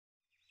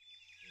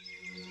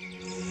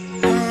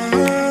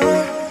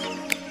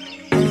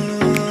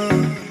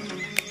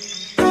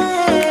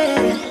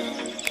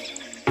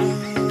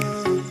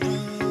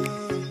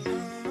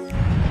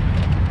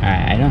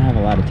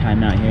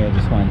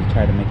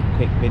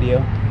quick video,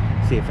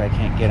 see if I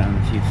can't get on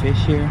a few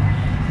fish here.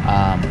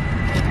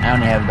 I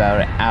only have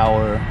about an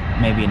hour,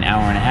 maybe an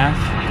hour and a half,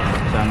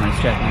 so I'm going to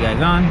strap you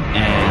guys on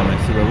and I'm going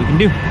to see what we can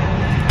do.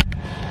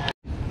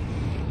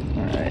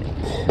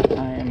 Alright,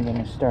 I am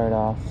going to start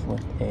off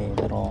with a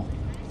little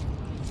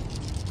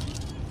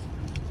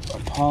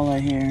Impala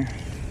here.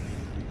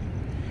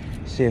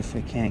 See if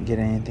we can't get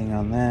anything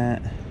on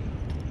that.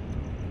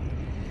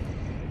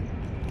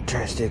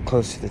 Try to stay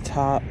close to the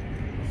top.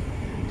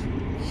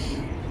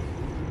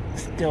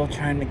 Still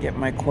trying to get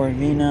my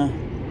Corvina.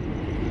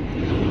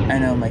 I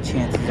know my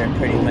chances are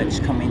pretty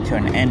much coming to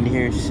an end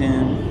here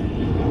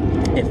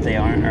soon, if they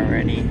aren't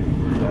already,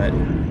 but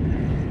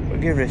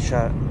we'll give it a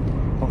shot.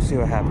 We'll see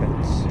what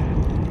happens.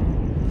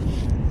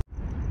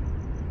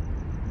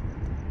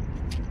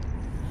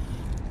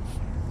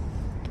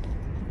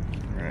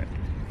 Alright.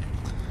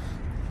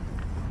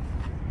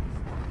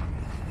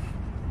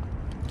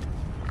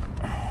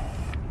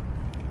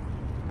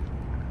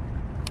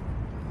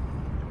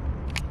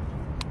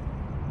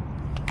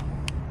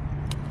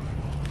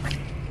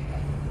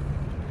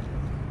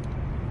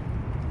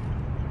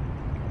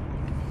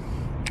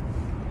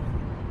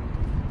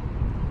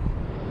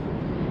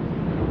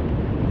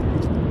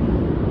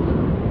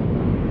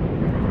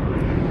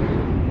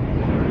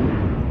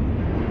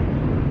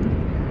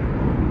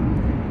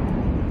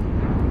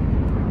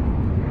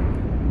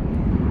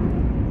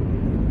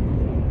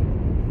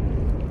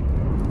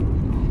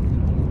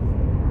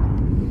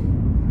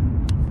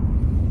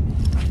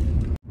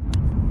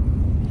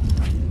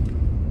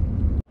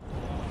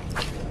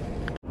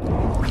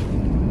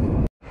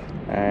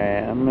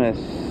 I'm going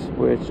to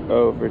switch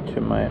over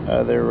to my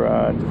other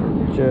rod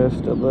for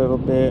just a little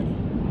bit.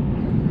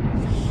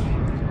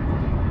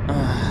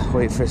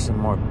 Wait for some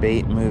more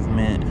bait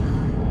movement.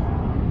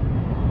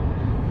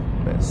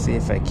 But see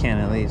if I can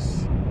at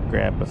least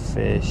grab a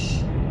fish.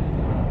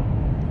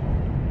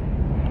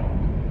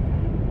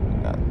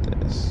 Got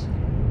this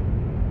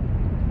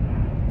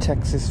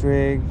Texas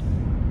rig.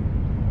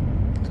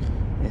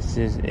 This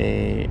is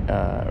a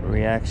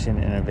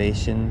Reaction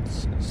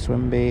Innovations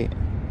swim bait.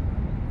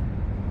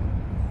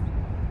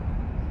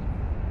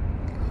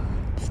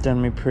 Done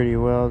me pretty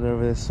well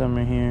over the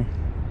summer here.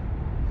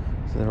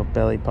 It's a little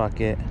belly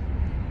pocket.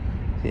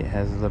 See, it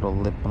has a little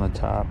lip on the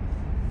top.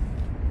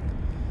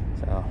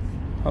 So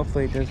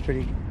hopefully it does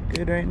pretty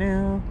good right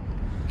now.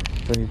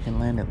 So you can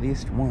land at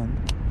least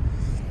one.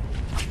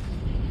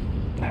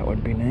 That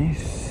would be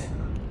nice.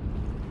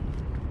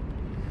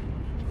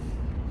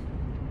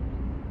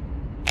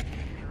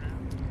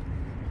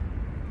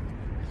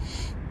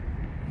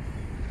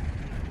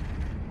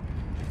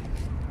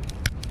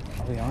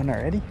 Are we on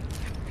already?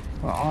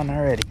 We're on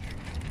already.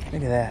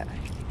 Look at that.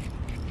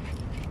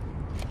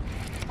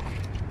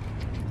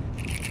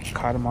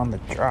 Caught him on the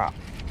drop.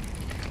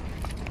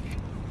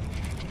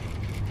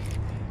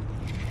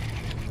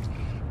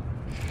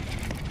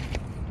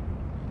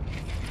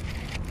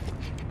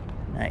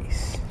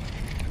 Nice.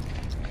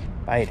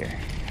 Biter.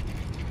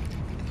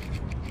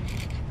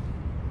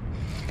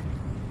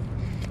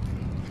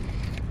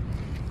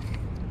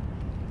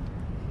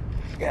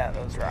 Yeah,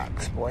 those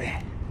rocks, boy.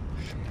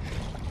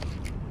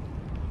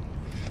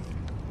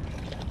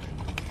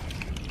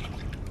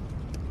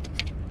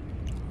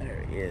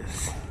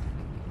 Is.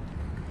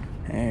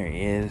 There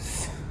he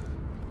is.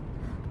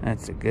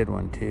 That's a good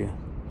one too.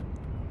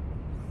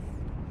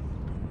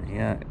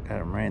 Yeah,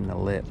 got him right in the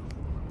lip.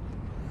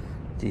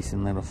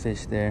 Decent little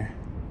fish there.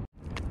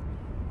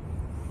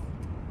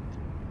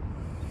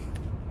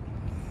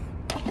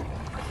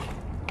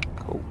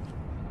 Cool.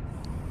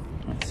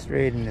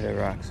 Straight into the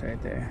rocks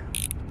right there.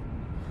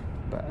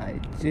 But I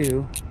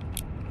do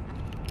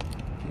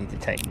need to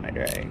tighten my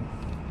drag.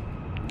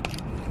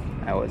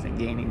 I wasn't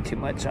gaining too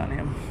much on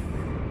him.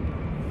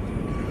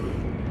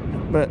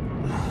 But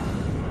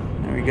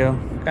there we go.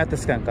 Got the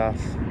skunk off.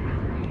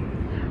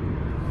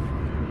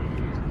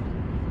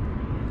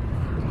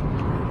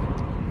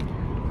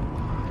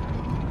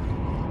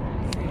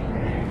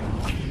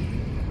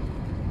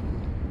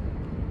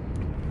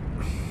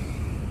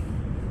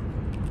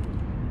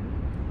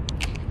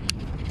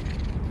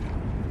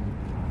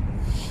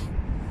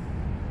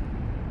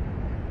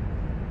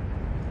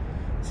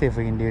 See if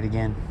we can do it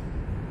again.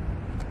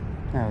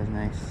 That was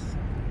nice.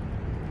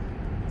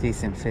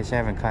 Decent fish. I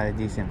haven't caught a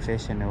decent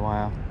fish in a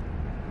while.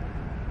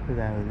 But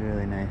that was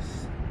really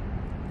nice.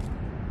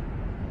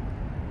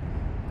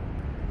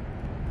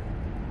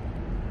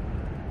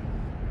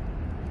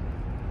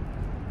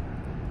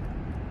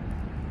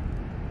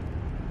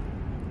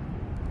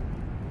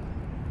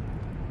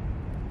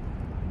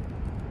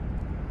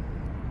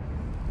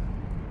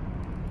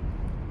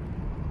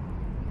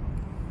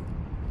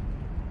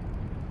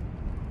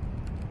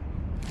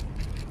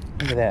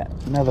 Look at that.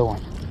 Another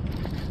one.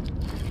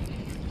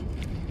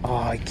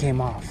 Oh, it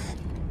came off.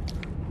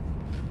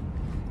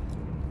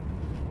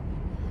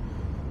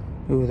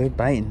 Ooh, they're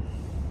biting.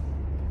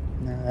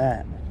 Now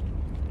that.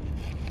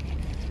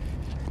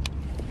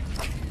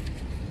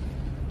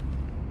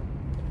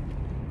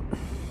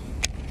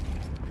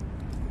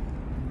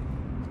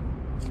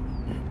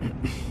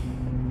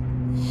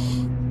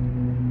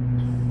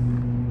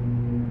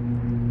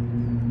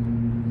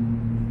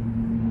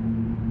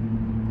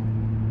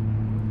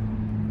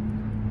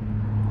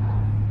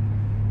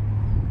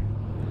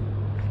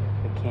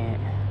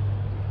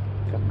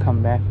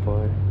 back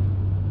for it.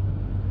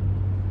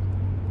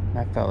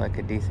 That felt like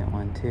a decent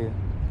one too.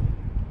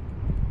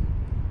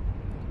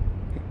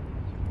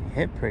 It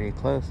hit pretty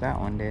close, that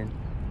one did.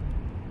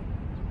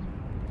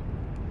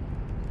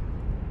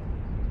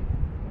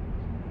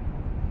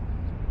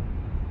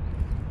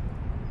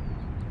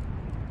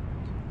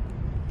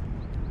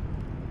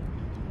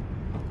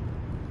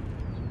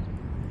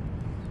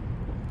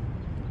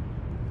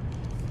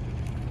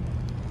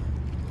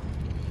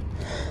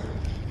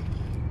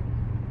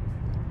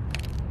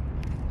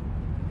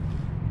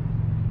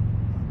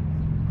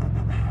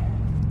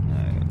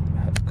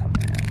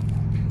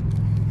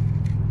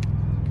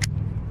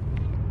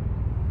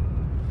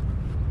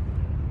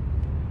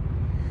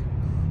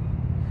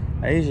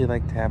 I usually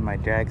like to have my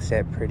drag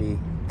set pretty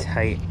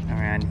tight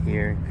around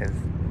here because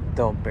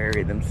they'll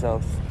bury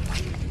themselves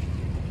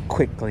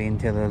quickly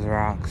into those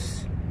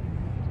rocks.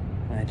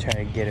 And I try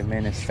to get them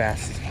in as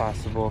fast as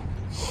possible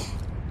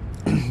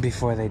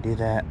before they do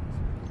that.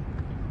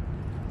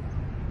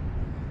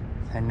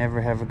 I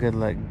never have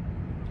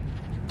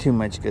too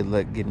much good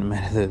luck getting them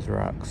out of those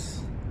rocks.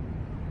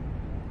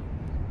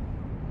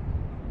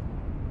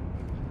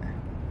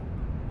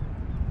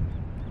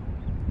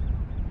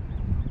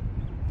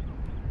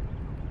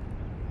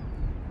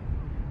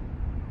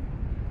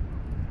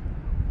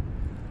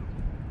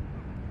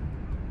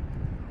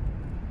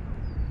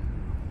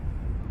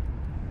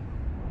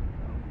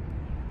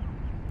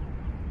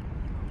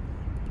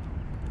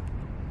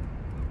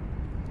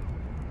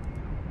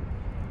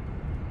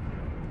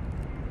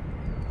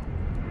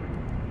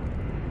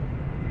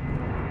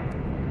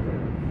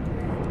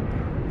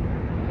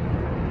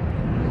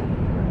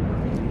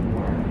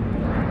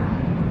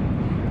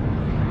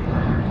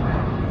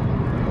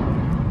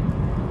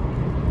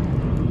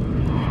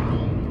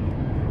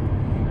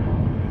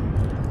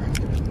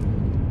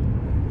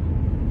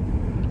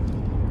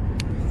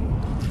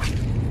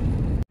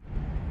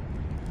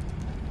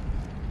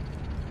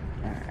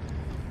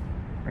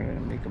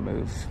 Make a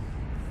move.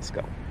 Let's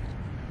go.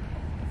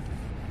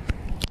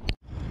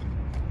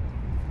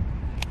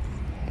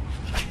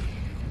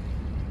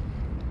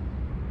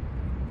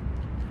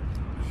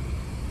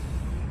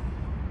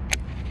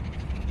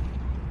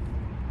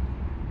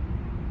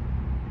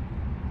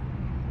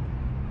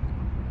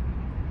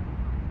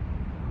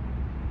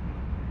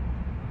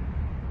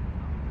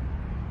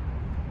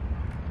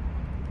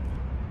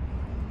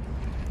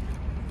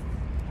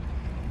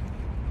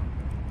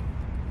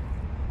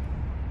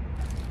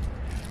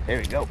 There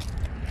we go.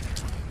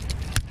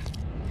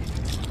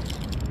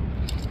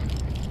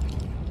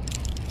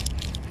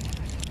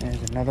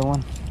 There's another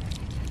one.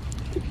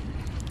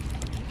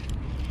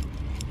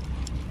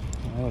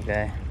 Little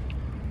guy.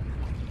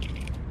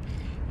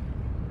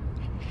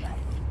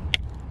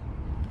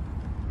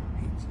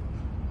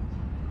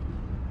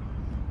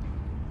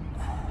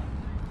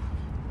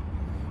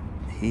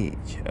 He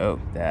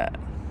choked that.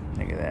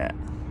 Look at that.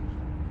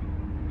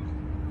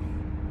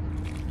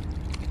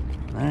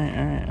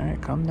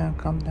 Alright, calm down.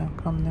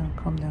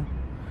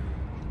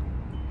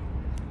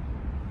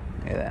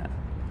 Look at that.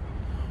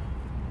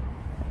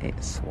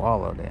 It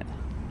swallowed it.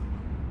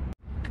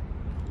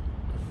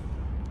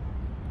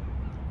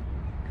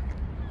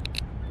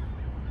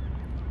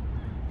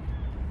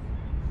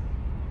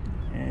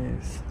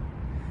 Yes.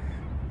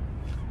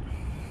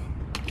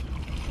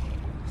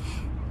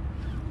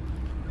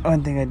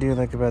 One thing I do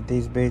like about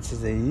these baits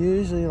is they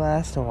usually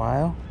last a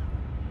while.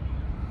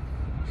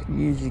 You can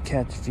usually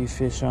catch a few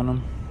fish on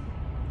them.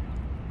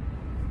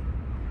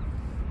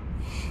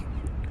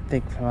 I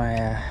think my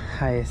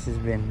highest has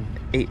been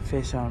 8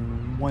 fish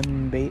on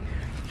one bait.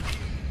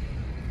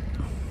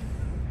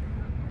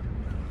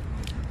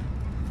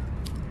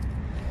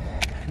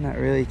 Not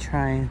really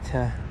trying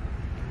to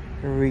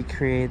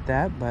recreate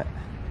that, but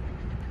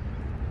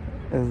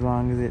as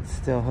long as it's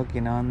still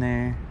hooking on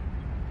there,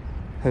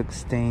 hook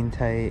staying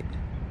tight,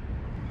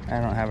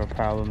 I don't have a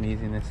problem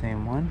using the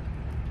same one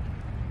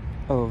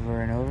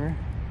over and over.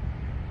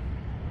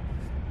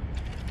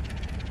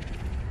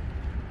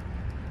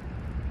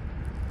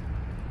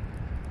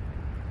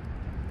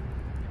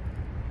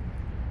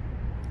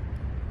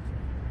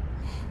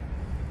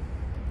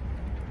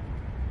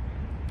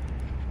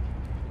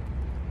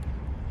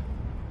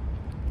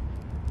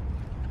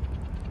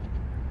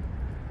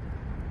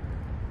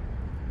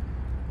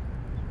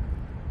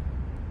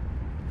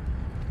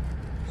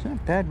 It's not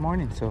a bad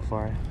morning so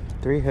far.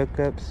 3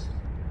 hookups,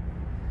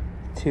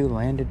 2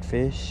 landed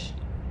fish.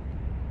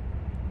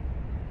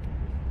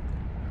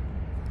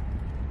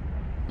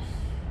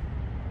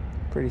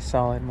 Pretty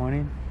solid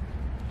morning.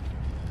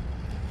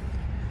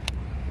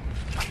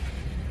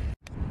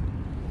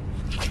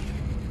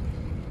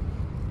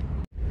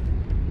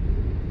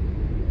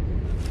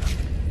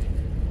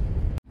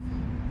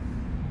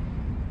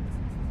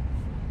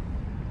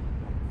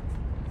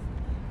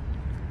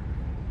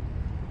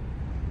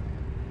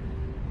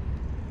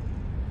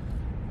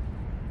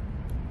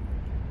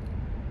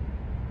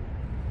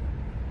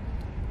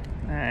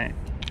 Alright,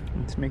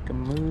 let's make a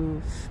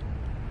move.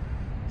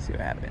 See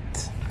what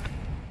happens.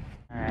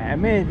 Alright, I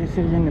made a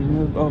decision to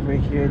move over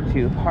here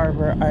to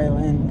Harbor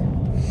Island.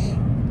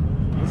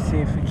 Let's see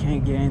if we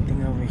can't get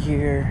anything over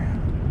here.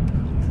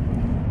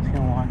 Just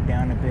gonna walk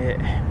down a bit.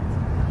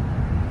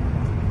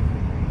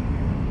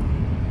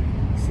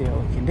 See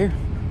what we can do.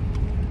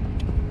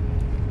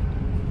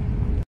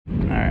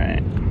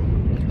 Alright,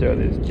 throw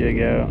this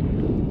jig out.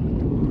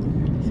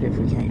 See if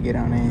we can't get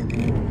on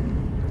anything.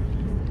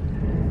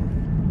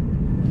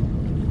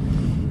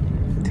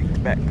 Take the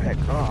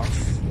backpack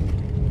off.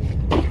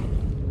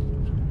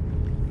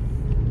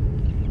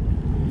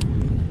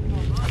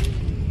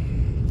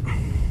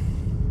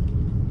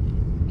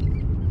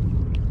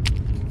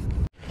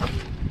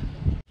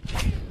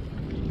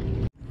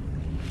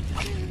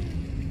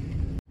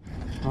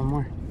 One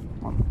more.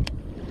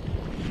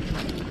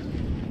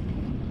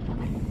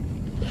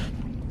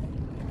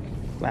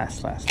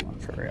 Last one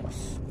for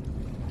reals.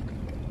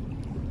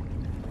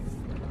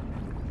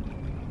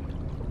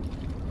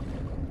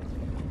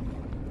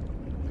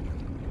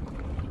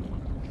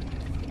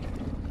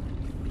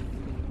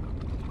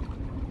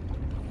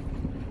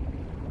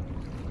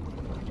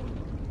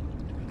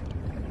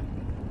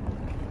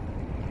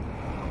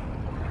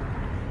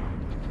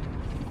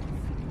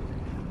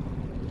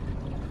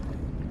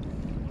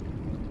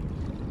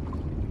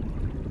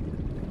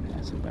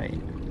 That's a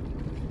bite.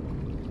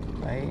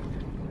 Bite.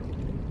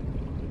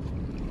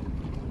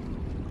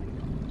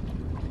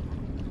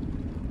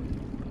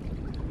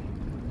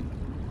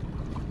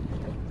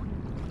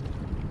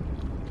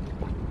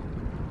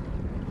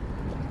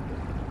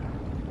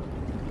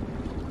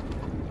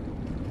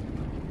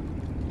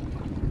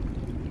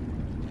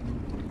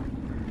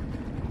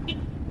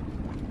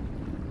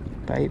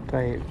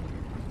 Bite.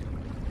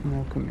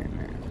 No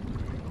commitment.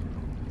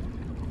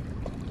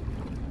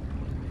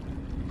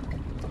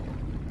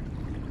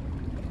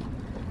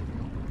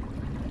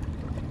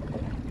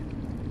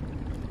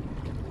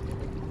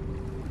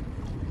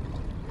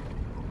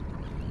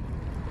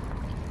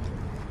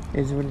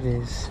 Is what it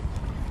is.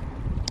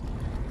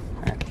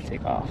 I have to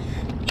take off.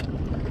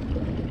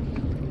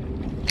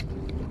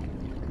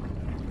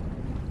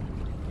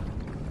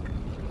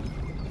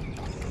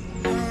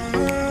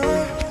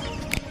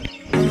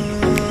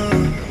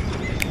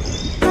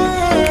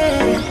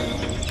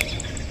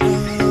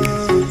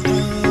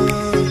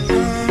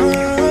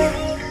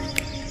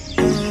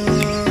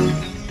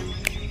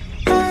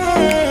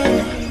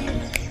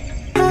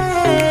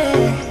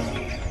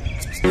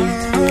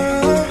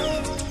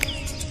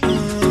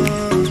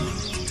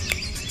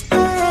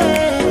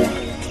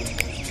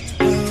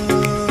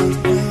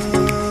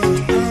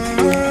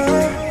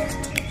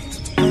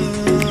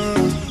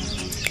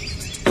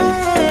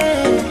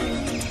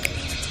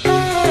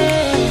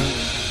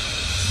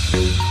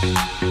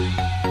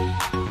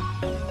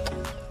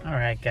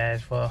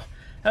 Guys, well,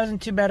 that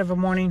wasn't too bad of a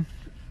morning.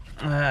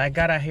 I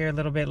got out here a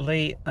little bit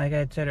late, like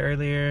I said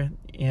earlier.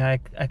 I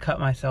cut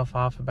myself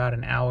off about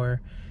an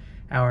hour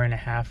and a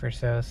half or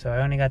so, so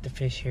I only got to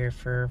fish here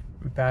for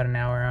about an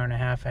hour and a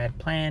half. I had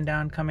planned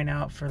on coming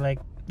out for like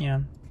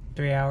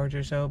 3 hours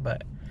or so,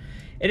 but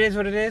it is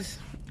what it is.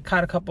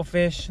 Caught a couple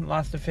fish,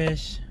 lost a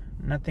fish,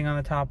 nothing on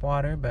the top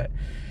water, but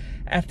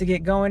I have to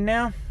get going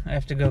now. I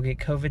have to go get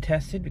COVID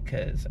tested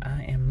because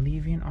I am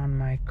leaving on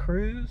my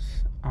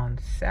cruise on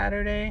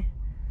Saturday.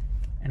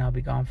 And I'll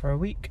be gone for a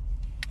week.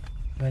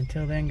 But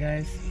until then,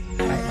 guys,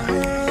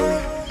 bye-bye.